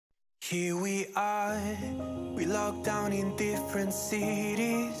Here we are, we locked down in different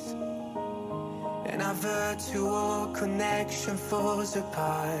cities, and our virtual connection falls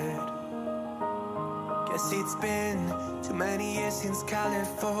apart. Guess it's been too many years since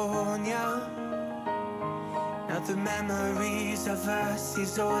California. Now the memories of us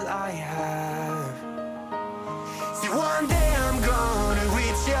is all I have. See, one day I'm gonna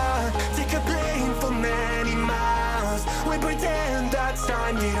reach ya, take a plane for many miles. We pretend that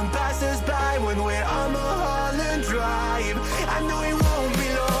time didn't pass us by when we're on Mulholland Drive. I know it won't be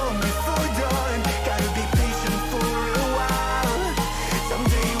long before dawn, gotta be patient for a while.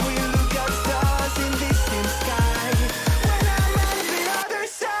 Someday we'll look at stars in distant sky when I'm on the other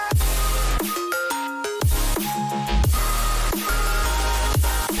side.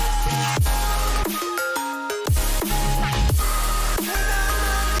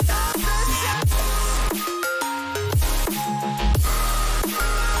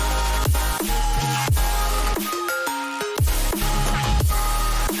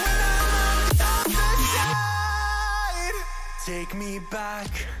 Take me back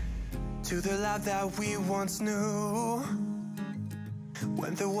to the life that we once knew,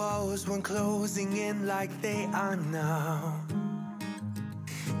 when the walls weren't closing in like they are now.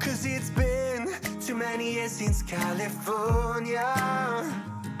 Cause it's been too many years since California.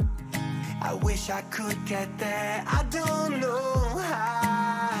 I wish I could get there, I don't know how.